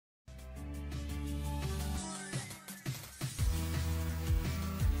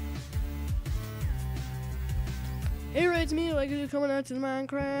it's me, Legodude, coming out to the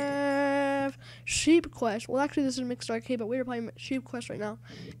Minecraft Sheep Quest. Well, actually, this is Mixed Arcade, but we're playing Sheep Quest right now.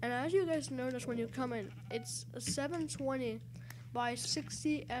 And as you guys notice when you come in, it's 720 by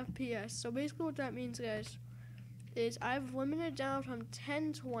 60 FPS. So basically what that means, guys, is I've limited down from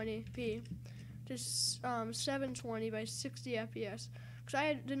 1020p to 720 by 60 FPS. Because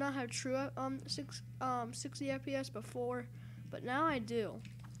I did not have true 60 FPS before, but now I do.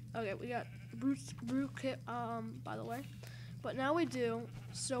 Okay, we got brute kit, by the way. But now we do.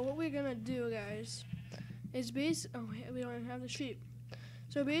 So what we're gonna do, guys, is oh wait, we don't even have the sheep.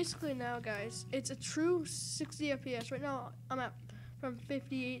 So basically now, guys, it's a true 60 FPS. Right now I'm at from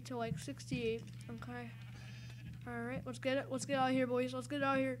 58 to like 68. Okay. Alright, let's get it. Let's get out of here, boys. Let's get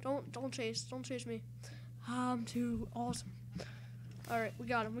out of here. Don't chase me. I'm too awesome. Alright, we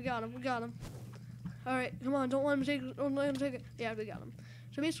got him. Alright, come on, don't let him take it. Yeah, we got him.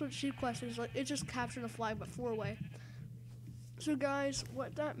 So basically what Sheep Quest is, like, it's just capturing the flag but 4-way. So guys,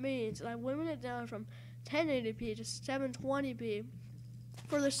 what that means is I limit it down from 1080p to 720p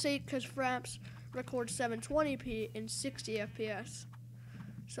for the sake because Fraps records 720p in 60 FPS.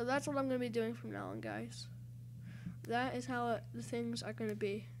 So that's what I'm going to be doing from now on, guys. That is how the things are going to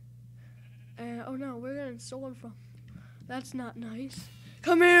be. Oh no, we're getting stolen from. That's not nice.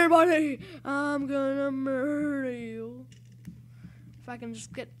 Come here, buddy! I'm gonna murder you. If I can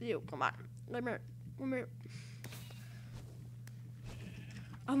just get you. Come on. Come here.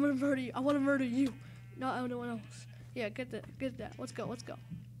 I'm gonna murder you. I wanna murder you. Not anyone else. Yeah, get that. Let's go.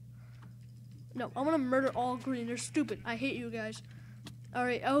 No, I'm gonna murder all green. They're stupid. I hate you guys.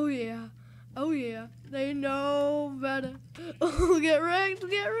 Alright, oh yeah. They know better. Oh, get wrecked.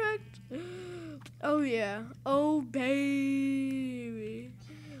 Oh yeah. Oh baby.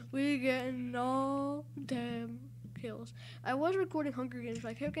 We're getting all damn kills. I was recording Hunger Games, but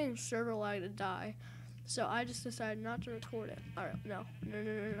I kept getting server lag to die. So I just decided not to record it. Alright, no.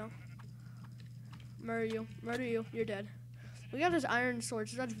 Murder you. You're dead. We got this iron sword,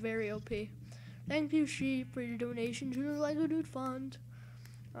 so that's very OP. Thank you, Sheep, for your donation to the Legodude Fund.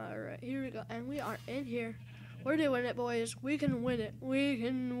 Alright, here we go. And we are in here. We're doing it, boys. We can win it. We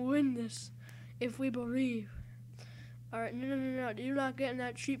can win this if we believe. Alright, no. You're not getting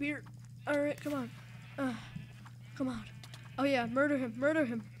that sheep here. Alright, come on. Come on. Oh yeah, murder him.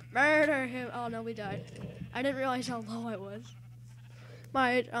 Oh no, we died. I didn't realize how low I was.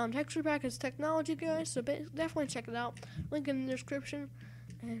 My texture pack is technology, guys, so definitely check it out. Link in the description.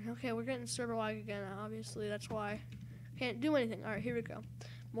 And okay, we're getting server lag again, obviously. That's why. Can't do anything. Alright, here we go.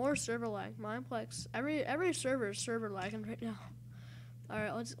 More server lag. Mineplex. Every server is server lagging right now.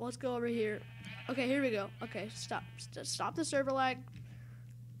 Alright, let's go over here. Okay, here we go. Okay, stop the server lag.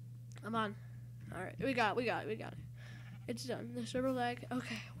 Come on. Alright, we got it. It's done. The server lag.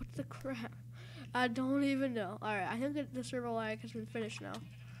 Okay, what the crap? I don't even know. Alright, I think that the server lag has been finished now.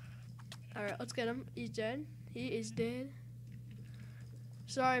 Alright, let's get him. He's dead. He is dead.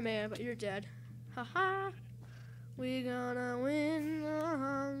 Sorry, man, but you're dead. Haha. We gonna win the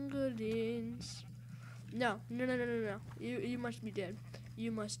Hunger Games. No. You must be dead.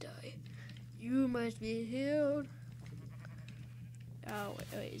 You must die. You must be healed. Oh,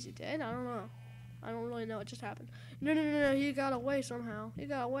 wait, is he dead? I don't know. I don't really know what just happened. No, he got away somehow.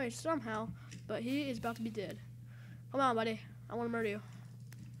 But he is about to be dead. Come on, buddy. I want to murder you.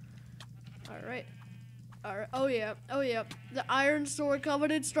 Alright. Oh yeah. The iron sword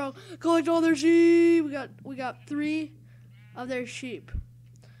covered in straw. Collect all their sheep. We got 3 of their sheep.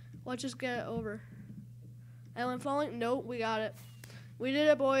 Let's just get it over. Ellen falling? Nope, we got it. We did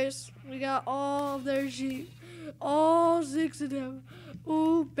it, boys. We got all of their sheep. All 6 of them.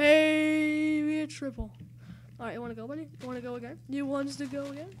 Ooh, baby, a triple. Alright, you wanna go, buddy? You wanna go again? You wants to go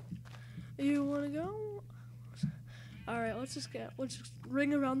again? You wanna go? Alright, let's just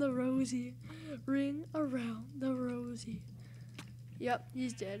ring around the rosy. Ring around the rosy. Yep,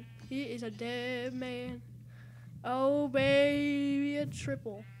 he's dead. He is a dead man. Oh, baby, a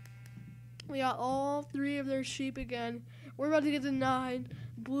triple. We got all 3 of their sheep again. We're about to get to 9.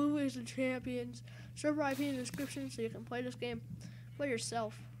 Blue is the champions. Server IP in the description so you can play this game by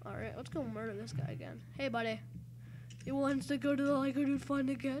yourself. Alright, let's go murder this guy again. Hey, buddy. He wants to go to the Legodude Fund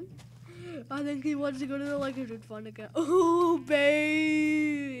again? I think he wants to go to the Legodude Fund again. Oh,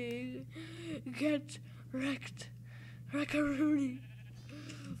 baby. Get wrecked. Wreckaroonie.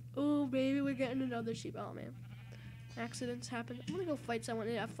 Oh, baby, we're getting another sheep. Oh, man. Accidents happen. I'm gonna go fight someone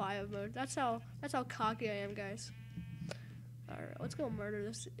in F5 mode. That's how cocky I am, guys. Alright, let's go murder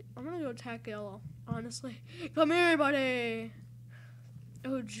this. I'm gonna go attack yellow, honestly. Come here, buddy!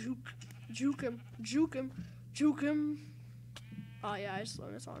 Oh, juke him. Oh yeah, I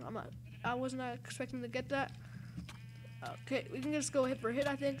slowed this on. I was not expecting to get that. Okay, we can just go hit for hit,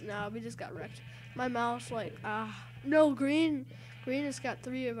 I think. No, we just got wrecked. My mouse, like, no, green. Green has got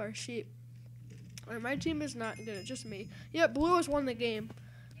 3 of our sheep. Alright, my team is not good, just me. Yeah, blue has won the game.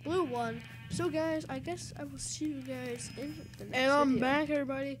 Blue won. So, guys, I guess I will see you guys in the next video. I'm back,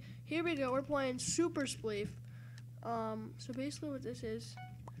 everybody. Here we go. We're playing Super Spleef. So basically what this is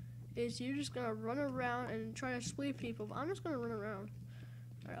you're just going to run around and try to spleef people. But I'm just going to run around.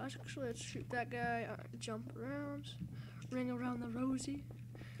 Alright, let's shoot that guy. Jump around. Ring around the rosy.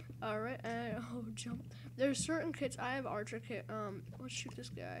 Alright, and jump. There's certain kits. I have archer kit. Let's shoot this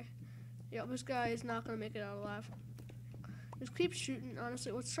guy. Yeah, this guy is not gonna make it out alive. Just keep shooting,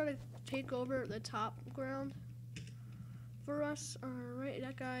 honestly. Let's try to take over the top ground for us. Alright,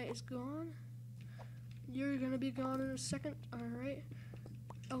 that guy is gone. You're gonna be gone in a second. Alright.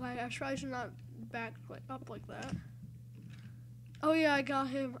 Okay, I probably should not back up like that. Oh yeah, I got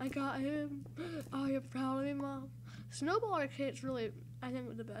him. Oh, you're proud of me, Mom. Snowballer kit's really, I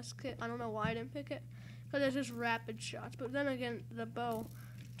think, the best kit. I don't know why I didn't pick it, because it's just rapid shots. But then again, the bow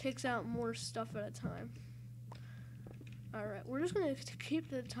takes out more stuff at a time. Alright, we're just going to keep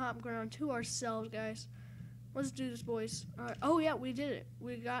the top ground to ourselves, guys. Let's do this, boys. Alright. Oh, yeah, we did it.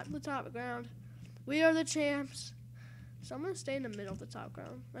 We got the top ground. We are the champs. So I'm going to stay in the middle of the top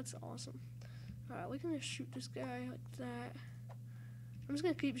ground. That's awesome. Alright, we can just shoot this guy like that. I'm just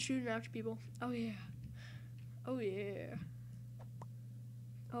going to keep shooting after people. Oh, yeah. Oh, yeah.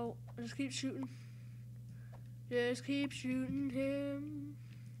 Oh, just keep shooting. Just keep shooting him.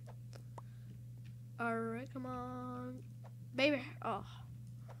 Alright, come on. Baby. Oh.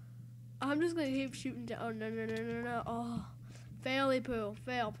 I'm just going to keep shooting down. Oh, no. Oh. Faily poo.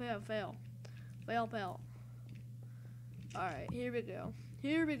 Fail. Fail. Alright, here we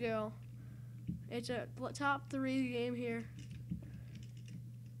go. It's a top 3 game here.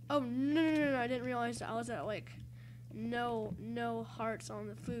 Oh, no. I didn't realize that I was at, like, no hearts on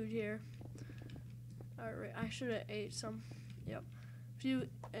the food here. Alright, I should have ate some. Yep. If you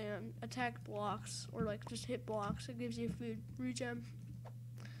attack blocks, or, like, just hit blocks, it gives you food regen.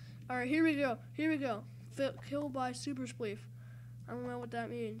 Alright, here we go. Killed by Super Spleef. I don't know what that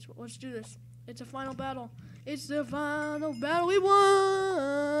means, but let's do this. It's a final battle. It's the final battle. We won!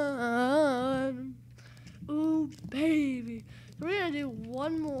 Ooh, baby. So we're gonna do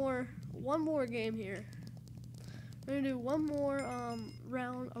one more game here. We're gonna do one more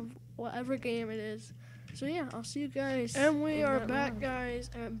round of whatever game it is. So yeah, I'll see you guys. And we are back,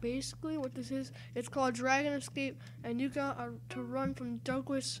 guys. And basically what this is, it's called Dragon Escape, and you got to run from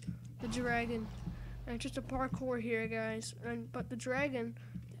Douglas the Dragon. And it's just a parkour here, guys. But the dragon,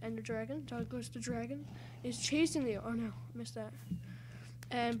 Douglas the Dragon, is chasing you. Oh no, missed that.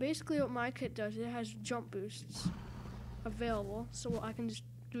 And basically what my kit does, it has jump boosts available, so I can just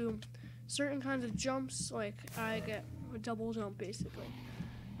do certain kinds of jumps, like I get a double jump basically.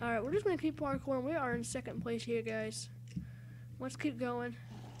 Alright, we're just gonna keep parkouring. We are in 2nd place here, guys. Let's keep going.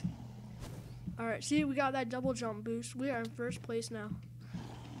 Alright, see, we got that double jump boost. We are in 1st place now.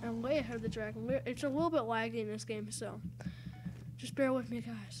 I'm way ahead of the dragon. It's a little bit laggy in this game, so just bear with me,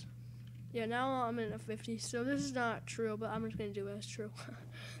 guys. Yeah, now I'm in a 50, so this is not true, but I'm just gonna do it as true.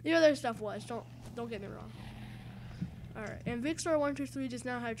 The other stuff was. Don't get me wrong. Alright, and Vicstar123 does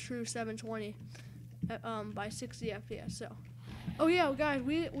not have true 720 by 60 FPS, so. Oh yeah, guys,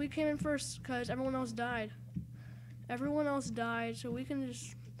 we came in first because everyone else died. So we can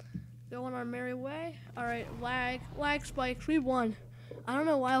just go on our merry way. Alright, lag spikes, we won. I don't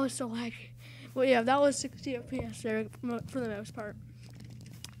know why it was so laggy. But yeah, that was 60 FPS there for the most part.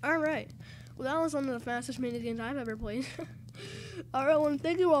 Alright, well that was one of the fastest minigames I've ever played. Alright, well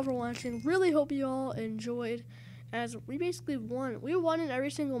thank you all for watching. Really hope you all enjoyed, as we basically won. We won in every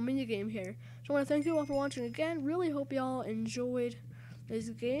single minigame here. So I want to thank you all for watching again. Really hope you all enjoyed this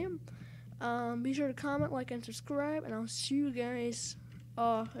game. Be sure to comment, like, and subscribe, and I'll see you guys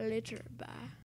later. Bye.